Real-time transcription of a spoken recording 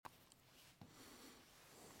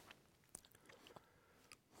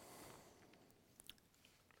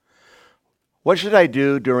What should I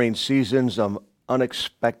do during seasons of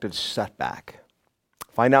unexpected setback?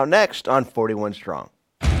 Find out next on 41 Strong.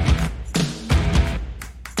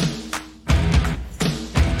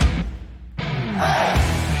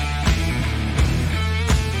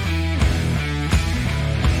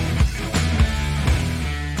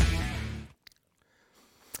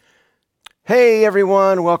 Hey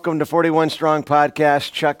everyone, welcome to 41 Strong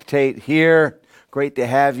Podcast. Chuck Tate here. Great to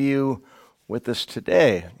have you with us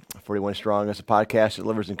today. 41 Strong is a podcast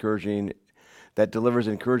that delivers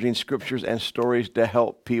encouraging scriptures and stories to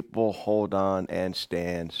help people hold on and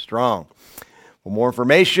stand strong. For more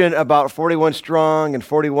information about 41 Strong and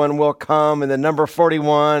 41 Will Come and the number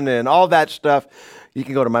 41 and all that stuff, you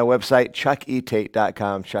can go to my website,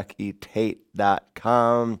 chucketate.com,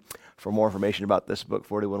 chucketate.com. For more information about this book,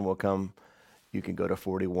 41 Will Come, you can go to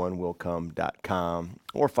 41willcome.com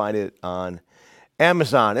or find it on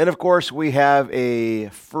Amazon. And of course, we have a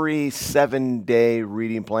free 7-day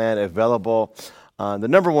reading plan available on the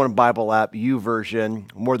number one Bible app,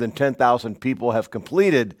 YouVersion. More than 10,000 people have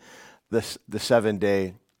completed the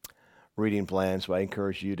 7-day reading plan, so I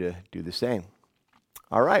encourage you to do the same.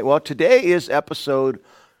 All right, well, today is episode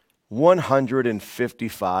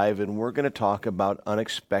 155, and we're going to talk about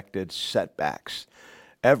unexpected setbacks.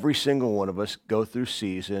 Every single one of us go through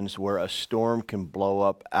seasons where a storm can blow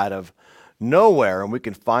up out of nowhere and we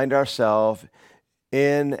can find ourselves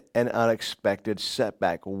in an unexpected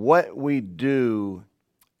setback. What we do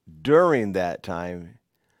during that time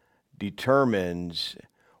determines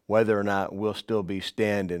whether or not we'll still be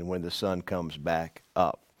standing when the sun comes back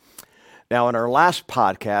up. Now, in our last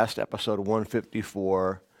podcast, episode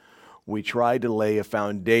 154, we tried to lay a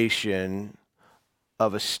foundation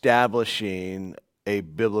of establishing a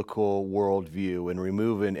biblical worldview and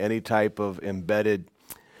removing any type of embedded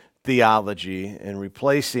theology and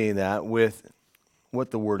replacing that with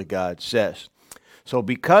what the Word of God says. So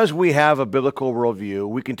because we have a biblical worldview,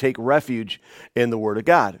 we can take refuge in the Word of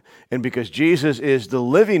God. And because Jesus is the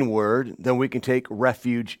living Word, then we can take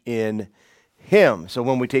refuge in Him. So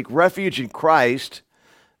when we take refuge in Christ,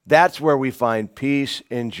 that's where we find peace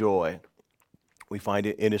and joy. We find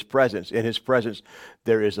it in His presence. In His presence,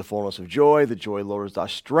 there is the fullness of joy. The joy lowers our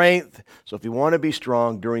strength. So if you want to be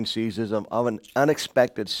strong during seasons of an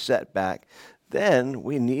unexpected setback, then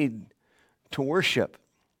we need to worship.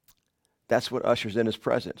 That's what ushers in His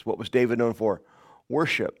presence. What was David known for?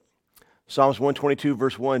 Worship. Psalms 122,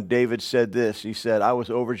 verse 1, David said this. He said, I was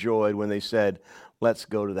overjoyed when they said, let's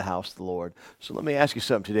go to the house of the Lord. So let me ask you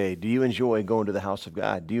something today. Do you enjoy going to the house of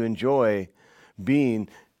God? Do you enjoy being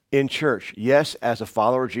in church? Yes, as a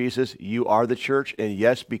follower of Jesus, you are the church. And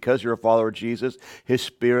yes, because you're a follower of Jesus, His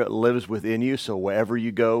Spirit lives within you. So wherever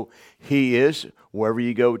you go, He is. Wherever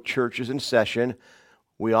you go, church is in session.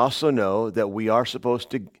 We also know that we are supposed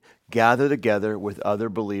to gather together with other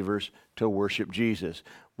believers to worship Jesus.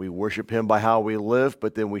 We worship Him by how we live,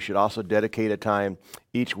 but then we should also dedicate a time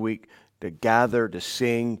each week to gather, to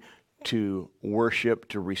sing, to worship,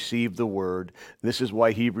 to receive the word. This is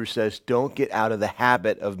why Hebrews says, don't get out of the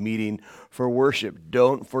habit of meeting for worship.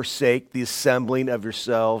 Don't forsake the assembling of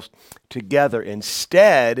yourselves together.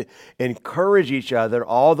 Instead, encourage each other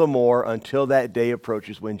all the more until that day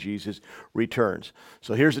approaches when Jesus returns.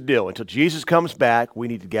 So here's the deal. Until Jesus comes back, we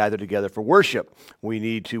need to gather together for worship. We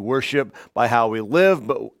need to worship by how we live,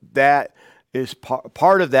 but that is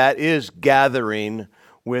part of that is gathering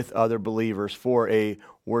with other believers for a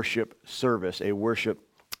worship service, a worship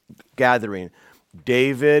gathering.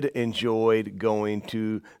 David enjoyed going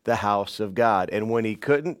to the house of God. And when he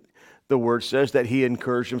couldn't, the word says that he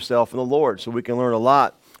encouraged himself in the Lord. So we can learn a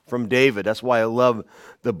lot from David. That's why I love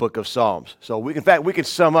the book of Psalms. So we can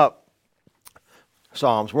sum up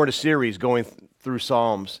Psalms. We're in a series going through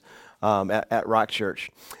Psalms at Rock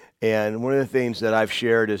Church. And one of the things that I've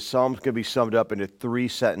shared is Psalms can be summed up into 3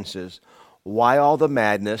 sentences. Why all the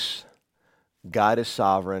madness? God is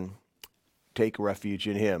sovereign. Take refuge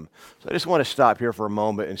in Him. So I just want to stop here for a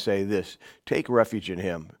moment and say this. Take refuge in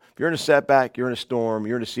Him. If you're in a setback, you're in a storm,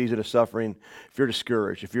 you're in a season of suffering, if you're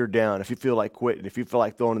discouraged, if you're down, if you feel like quitting, if you feel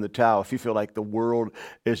like throwing in the towel, if you feel like the world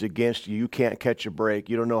is against you, you can't catch a break,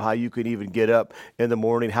 you don't know how you can even get up in the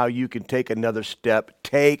morning, how you can take another step,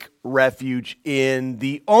 take refuge in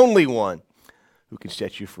the only one who can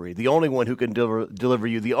set you free, the only one who can deliver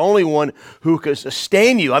you, the only one who can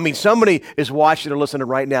sustain you. I mean, somebody is watching or listening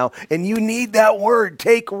right now, and you need that word.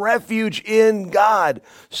 Take refuge in God.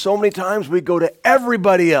 So many times we go to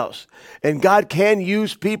everybody else, and God can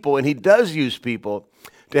use people, and He does use people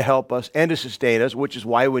to help us and to sustain us, which is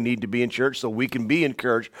why we need to be in church, so we can be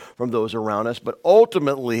encouraged from those around us. But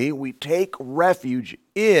ultimately, we take refuge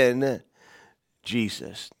in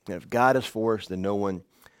Jesus. And if God is for us, then no one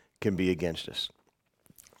can be against us.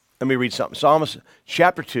 Let me read something. Psalms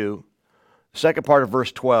chapter 2, second part of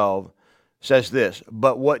verse 12 says this,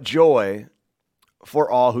 "But what joy for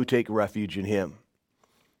all who take refuge in him."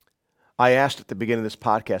 I asked at the beginning of this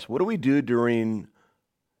podcast, what do we do during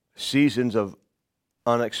seasons of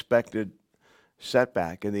unexpected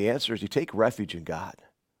setback? And the answer is you take refuge in God.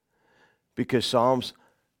 Because Psalms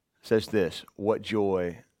says this, what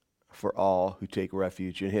joy for all who take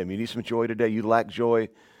refuge in him. You need some joy today. You lack joy.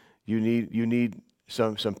 You need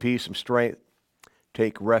some peace, some strength.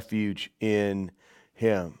 Take refuge in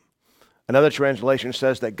him. Another translation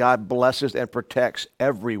says that God blesses and protects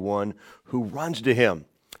everyone who runs to him.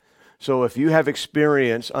 So if you have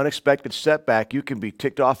experienced unexpected setback, you can be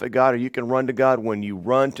ticked off at God or you can run to God. When you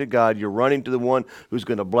run to God, you're running to the one who's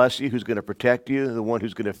going to bless you, who's going to protect you, the one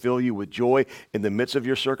who's going to fill you with joy in the midst of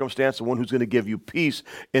your circumstance, the one who's going to give you peace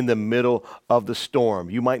in the middle of the storm.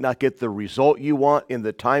 You might not get the result you want in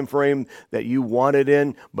the time frame that you want it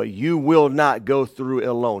in, but you will not go through it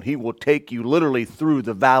alone. He will take you literally through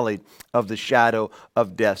the valley of the shadow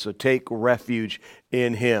of death. So take refuge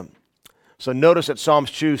in him. So notice that Psalms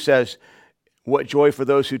 2 says, what joy for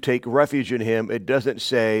those who take refuge in him. It doesn't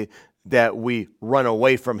say that we run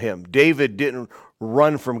away from him. David didn't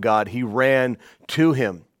run from God. He ran to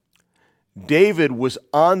him. David was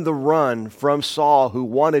on the run from Saul, who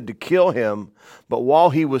wanted to kill him. But while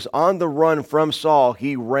he was on the run from Saul,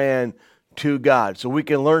 he ran to God. So we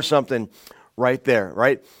can learn something right there,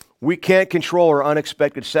 right? We can't control our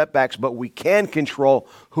unexpected setbacks, but we can control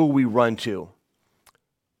who we run to.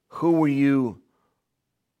 Who are you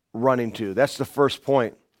running to? That's the first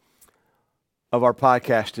point of our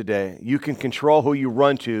podcast today. You can control who you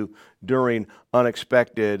run to during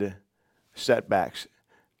unexpected setbacks.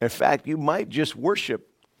 In fact, you might just worship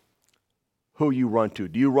who you run to.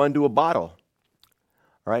 Do you run to a bottle?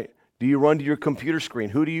 Right? Do you run to your computer screen?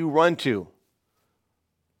 Who do you run to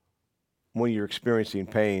when you're experiencing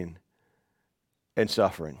pain and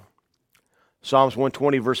suffering? Psalms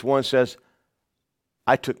 120 verse 1 says,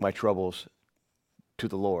 I took my troubles to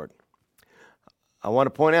the Lord. I want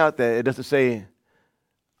to point out that it doesn't say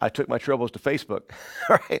I took my troubles to Facebook.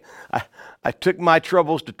 Right? I took my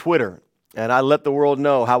troubles to Twitter and I let the world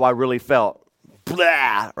know how I really felt.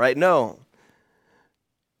 Blah, right? No.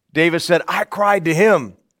 David said, I cried to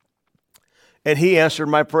him and he answered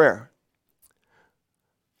my prayer.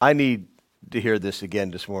 I need to hear this again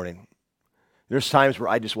this morning. There's times where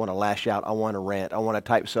I just want to lash out. I want to rant. I want to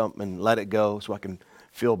type something and let it go so I can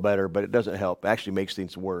feel better, but it doesn't help. It actually makes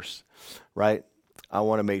things worse, right? I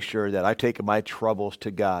want to make sure that I take my troubles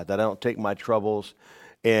to God, that I don't take my troubles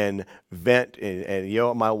and vent and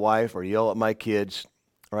yell at my wife or yell at my kids,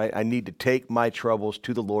 right? I need to take my troubles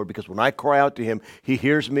to the Lord because when I cry out to him, he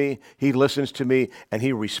hears me, he listens to me, and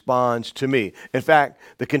he responds to me. In fact,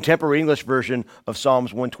 the contemporary English version of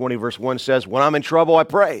Psalms 120 verse 1 says, when I'm in trouble, I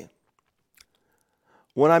pray.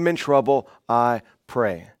 When I'm in trouble, I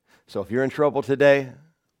pray. So if you're in trouble today,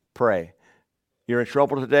 pray. You're in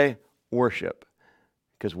trouble today, worship.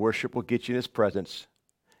 Because worship will get you in his presence.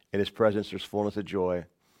 In his presence, there's fullness of joy.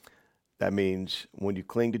 That means when you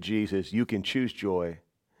cling to Jesus, you can choose joy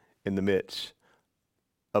in the midst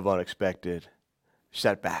of unexpected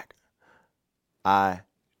setback. I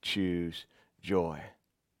choose joy.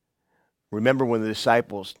 Remember when the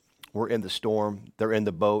disciples were in the storm, they're in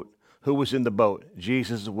the boat. Who was in the boat?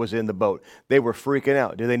 Jesus was in the boat. They were freaking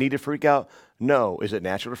out. Did they need to freak out? No. Is it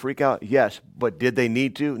natural to freak out? Yes. But did they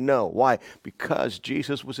need to? No. Why? Because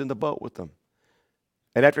Jesus was in the boat with them.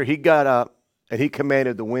 And after he got up and he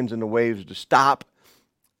commanded the winds and the waves to stop,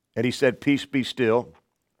 and he said, peace, be still,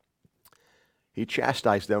 he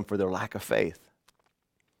chastised them for their lack of faith.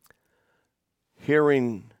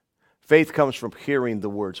 Faith comes from hearing the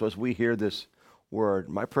word. So as we hear this word,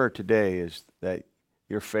 my prayer today is that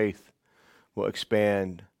your faith will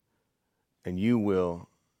expand and you will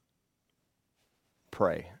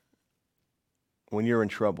pray. When you're in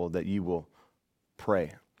trouble, that you will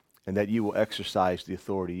pray and that you will exercise the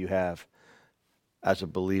authority you have as a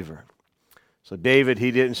believer. So David,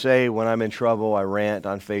 he didn't say, when I'm in trouble, I rant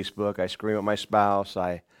on Facebook, I scream at my spouse,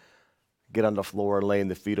 I get on the floor and lay in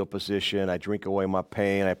the fetal position, I drink away my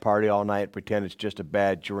pain, I party all night, pretend it's just a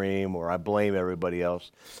bad dream, or I blame everybody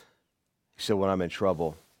else. He said, when I'm in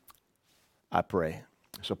trouble, I pray.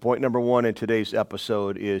 So point number 1 in today's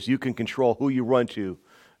episode is you can control who you run to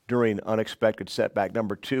during unexpected setback.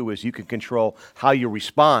 Number 2 is you can control how you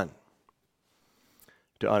respond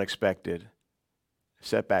to unexpected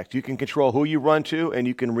setbacks. You can control who you run to, and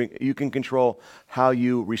you can control how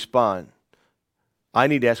you respond I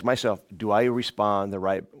need to ask myself, do I respond the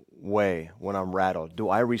right way when I'm rattled? Do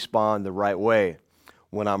I respond the right way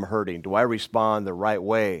when I'm hurting? Do I respond the right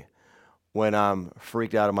way when I'm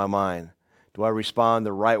freaked out of my mind? Do I respond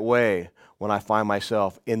the right way when I find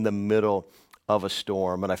myself in the middle of a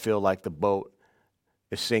storm and I feel like the boat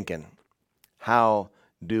is sinking? How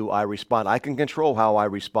do I respond? I can control how I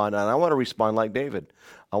respond, and I want to respond like David.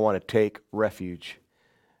 I want to take refuge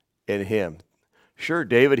in him. Sure,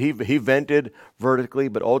 David, he vented vertically,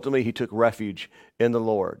 but ultimately he took refuge in the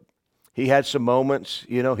Lord. He had some moments,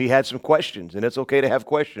 he had some questions, and it's okay to have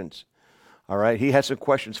questions. All right? He had some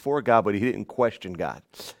questions for God, but he didn't question God.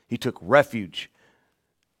 He took refuge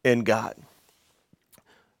in God.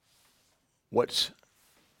 What's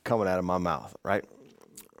coming out of my mouth, right?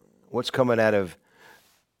 What's coming out of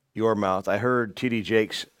your mouth? I heard T.D.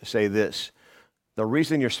 Jakes say this: the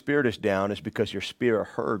reason your spirit is down is because your spirit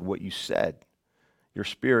heard what you said. Your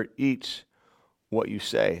spirit eats what you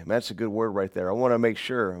say. Man, that's a good word right there. I want to make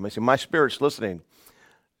sure. My spirit's listening.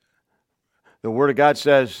 The Word of God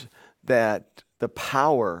says that the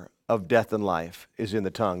power of death and life is in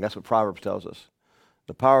the tongue. That's what Proverbs tells us.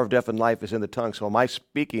 The power of death and life is in the tongue. So am I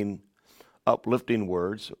speaking uplifting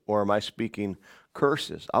words, or am I speaking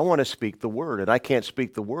curses? I want to speak the Word, and I can't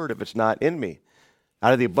speak the Word if it's not in me.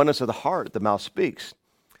 Out of the abundance of the heart, the mouth speaks.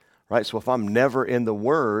 Right? So if I'm never in the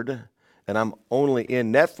Word and I'm only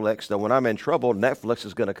in Netflix, then when I'm in trouble, Netflix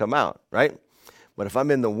is going to come out, right? But if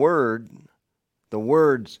I'm in the Word, the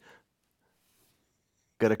Word's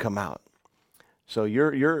going to come out. So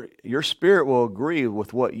your spirit will agree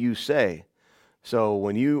with what you say. So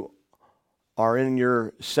when you are in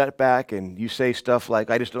your setback and you say stuff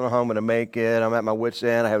like, I just don't know how I'm going to make it, I'm at my wit's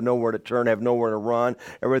end, I have nowhere to turn, I have nowhere to run,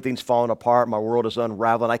 everything's falling apart, my world is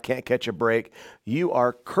unraveling, I can't catch a break, you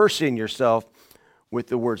are cursing yourself with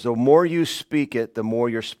the words. The more you speak it, the more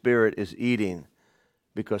your spirit is eating,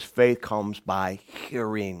 because faith comes by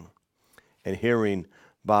hearing, and hearing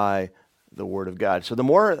by the Word of God. So the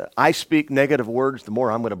more I speak negative words, the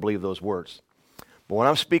more I'm going to believe those words. But when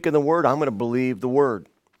I'm speaking the Word, I'm going to believe the Word.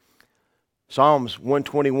 Psalms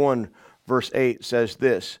 121 verse 8 says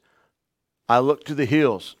this: I look to the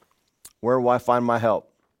hills. Where will I find my help?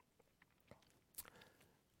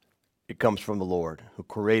 It comes from the Lord who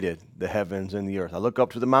created the heavens and the earth. I look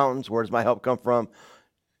up to the mountains. Where does my help come from?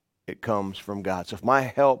 It comes from God. So if my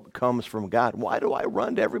help comes from God, why do I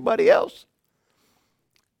run to everybody else?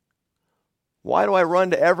 Why do I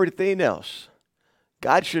run to everything else?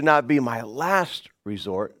 God should not be my last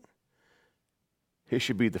resort. He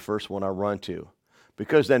should be the first one I run to,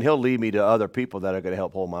 because then he'll lead me to other people that are going to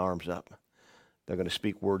help hold my arms up. They're going to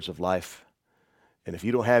speak words of life. And if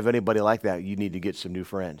you don't have anybody like that, you need to get some new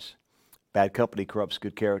friends. Bad company corrupts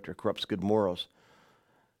good character, corrupts good morals.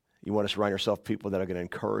 You want to surround yourself with people that are going to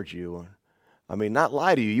encourage you. Not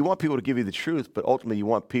lie to you. You want people to give you the truth, but ultimately you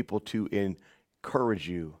want people to encourage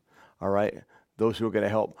you. All right? Those who are going to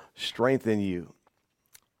help strengthen you.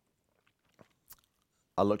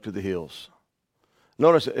 I look to the hills.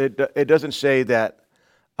 Notice it doesn't say that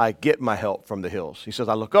I get my help from the hills. He says,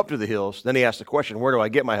 I look up to the hills. Then he asks the question, where do I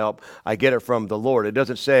get my help? I get it from the Lord. It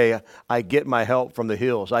doesn't say I get my help from the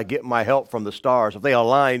hills. I get my help from the stars. If they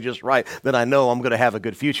align just right, then I know I'm going to have a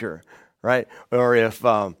good future, right? Or if,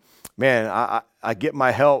 I get my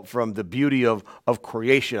help from the beauty of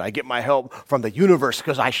creation. I get my help from the universe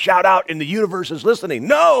because I shout out and the universe is listening.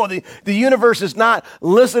 No, the universe is not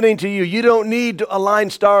listening to you. You don't need to align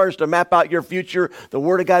stars to map out your future. The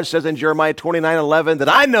Word of God says in Jeremiah 29:11 that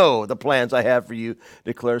I know the plans I have for you,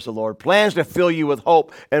 declares the Lord. Plans to fill you with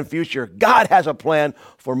hope and future. God has a plan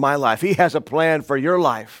for my life. He has a plan for your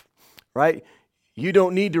life, right? You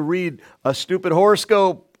don't need to read a stupid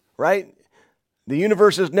horoscope, right? The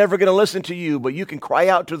universe is never going to listen to you, but you can cry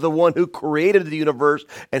out to the one who created the universe,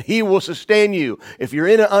 and he will sustain you. If you're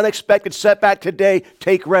in an unexpected setback today,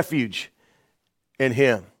 take refuge in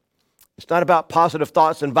him. It's not about positive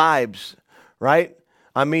thoughts and vibes, right?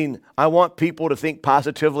 I want people to think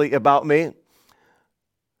positively about me,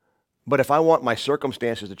 but if I want my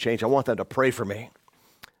circumstances to change, I want them to pray for me,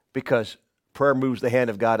 because prayer moves the hand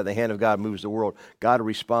of God, and the hand of God moves the world. God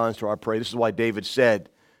responds to our prayer. This is why David said,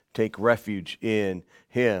 take refuge in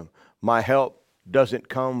him. My help doesn't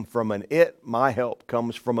come from an it. My help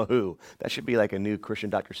comes from a who. That should be like a new Christian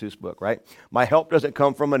Dr. Seuss book, right? My help doesn't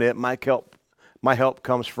come from an it. My help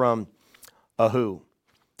comes from a who.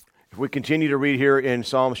 If we continue to read here in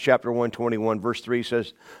Psalms chapter 121, verse 3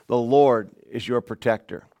 says, the Lord is your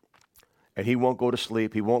protector. and he won't go to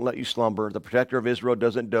sleep. He won't let you slumber. The protector of Israel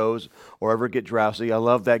doesn't doze or ever get drowsy. I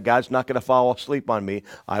love that. God's not going to fall asleep on me.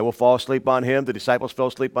 I will fall asleep on him. The disciples fell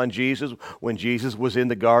asleep on Jesus when Jesus was in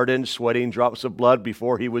the garden sweating drops of blood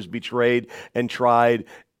before he was betrayed and tried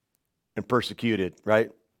and persecuted, right?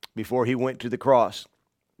 Before he went to the cross.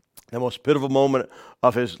 The most pivotal moment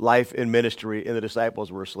of his life in ministry, and the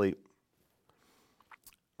disciples were asleep.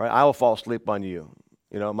 Right? I will fall asleep on you.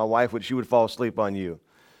 You know, my wife she would fall asleep on you.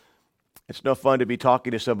 It's no fun to be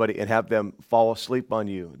talking to somebody and have them fall asleep on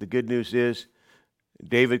you. The good news is,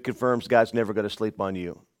 David confirms God's never going to sleep on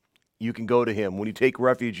you. You can go to him. When you take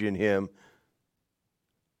refuge in him,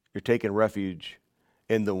 you're taking refuge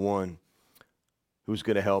in the one who's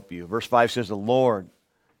going to help you. Verse 5 says, the Lord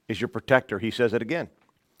is your protector. He says it again.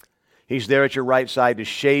 He's there at your right side to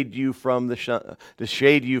shade you from the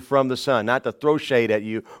sun, not to throw shade at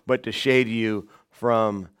you, but to shade you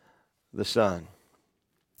from the sun.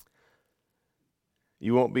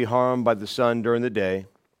 You won't be harmed by the sun during the day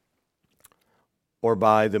or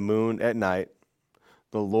by the moon at night.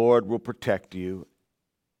 The Lord will protect you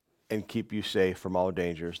and keep you safe from all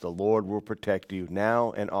dangers. The Lord will protect you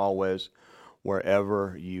now and always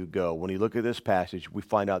wherever you go. When you look at this passage, we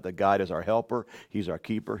find out that God is our helper. He's our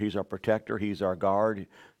keeper. He's our protector. He's our guard.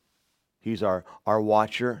 He's our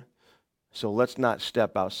watcher. So let's not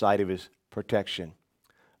step outside of his protection.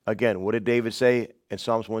 Again, what did David say in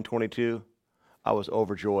Psalms 122? I was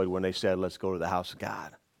overjoyed when they said, let's go to the house of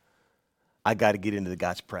God. I got to get into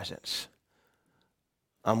God's presence.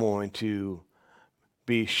 I'm going to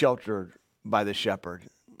be sheltered by the shepherd.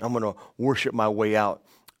 I'm going to worship my way out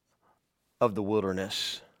of the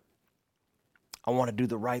wilderness. I want to do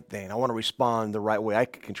the right thing. I want to respond the right way. I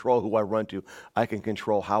can control who I run to. I can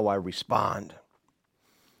control how I respond.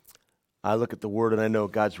 I look at the word and I know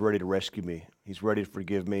God's ready to rescue me. He's ready to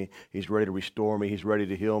forgive me. He's ready to restore me. He's ready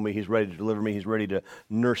to heal me. He's ready to deliver me. He's ready to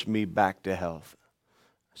nurse me back to health.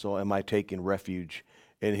 So am I taking refuge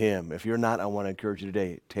in him? If you're not, I want to encourage you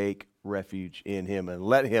today, take refuge in him and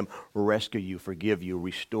let him rescue you, forgive you,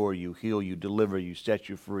 restore you, heal you, deliver you, set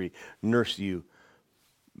you free, nurse you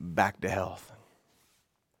back to health.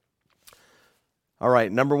 All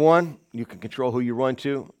right, number one, you can control who you run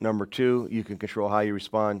to. Number two, you can control how you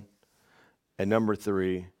respond. And number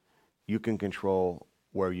three, you can control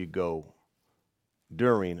where you go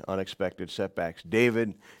during unexpected setbacks.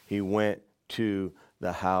 David, he went to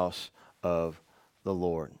the house of the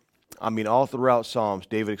Lord. I mean, all throughout Psalms,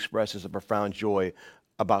 David expresses a profound joy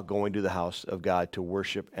about going to the house of God to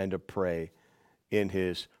worship and to pray in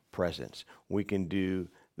his presence. We can do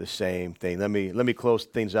the same thing. Let me close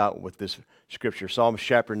things out with this scripture. Psalms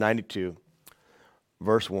chapter 92,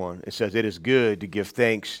 verse 1. It says, it is good to give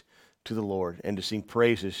thanks to the Lord and to sing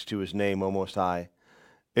praises to his name, O Most High.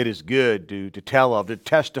 It is good to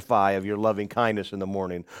testify of your loving kindness in the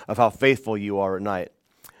morning, of how faithful you are at night.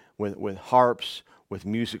 With harps, with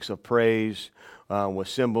musics of praise, with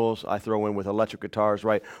cymbals, I throw in with electric guitars,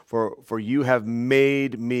 right? For you have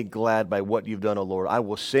made me glad by what you've done, O Lord. I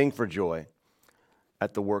will sing for joy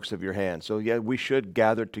at the works of your hands. So yeah, we should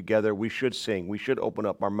gather together. We should sing. We should open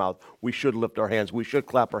up our mouth. We should lift our hands. We should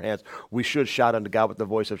clap our hands. We should shout unto God with the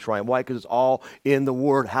voice of triumph. Why? Because it's all in the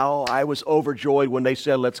Word. How I was overjoyed when they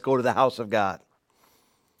said, let's go to the house of God.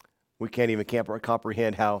 We can't even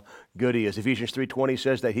comprehend how good he is. Ephesians 3:20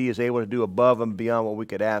 says that he is able to do above and beyond what we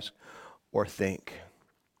could ask or think.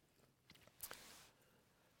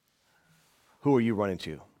 Who are you running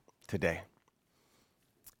to today?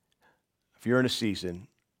 If you're in a season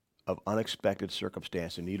of unexpected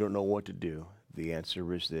circumstance and you don't know what to do, the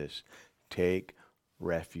answer is this: take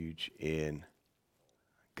refuge in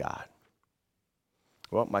God.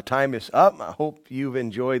 Well, my time is up. I hope you've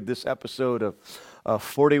enjoyed this episode of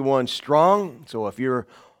 41 Strong. So if you're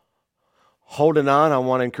holding on, I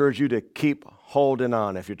want to encourage you to keep holding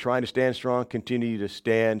on. If you're trying to stand strong, continue to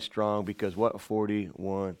stand strong, because what?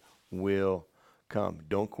 41 will come.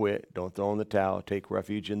 Don't quit. Don't throw in the towel. Take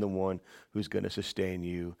refuge in the one who's going to sustain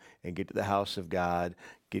you, and get to the house of God.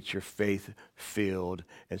 Get your faith filled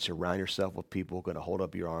and surround yourself with people who are going to hold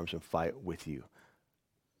up your arms and fight with you.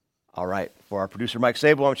 All right. For our producer, Mike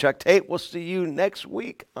Sable, I'm Chuck Tate. We'll see you next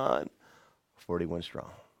week on 41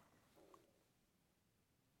 Strong.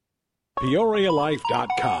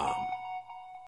 PeoriaLife.com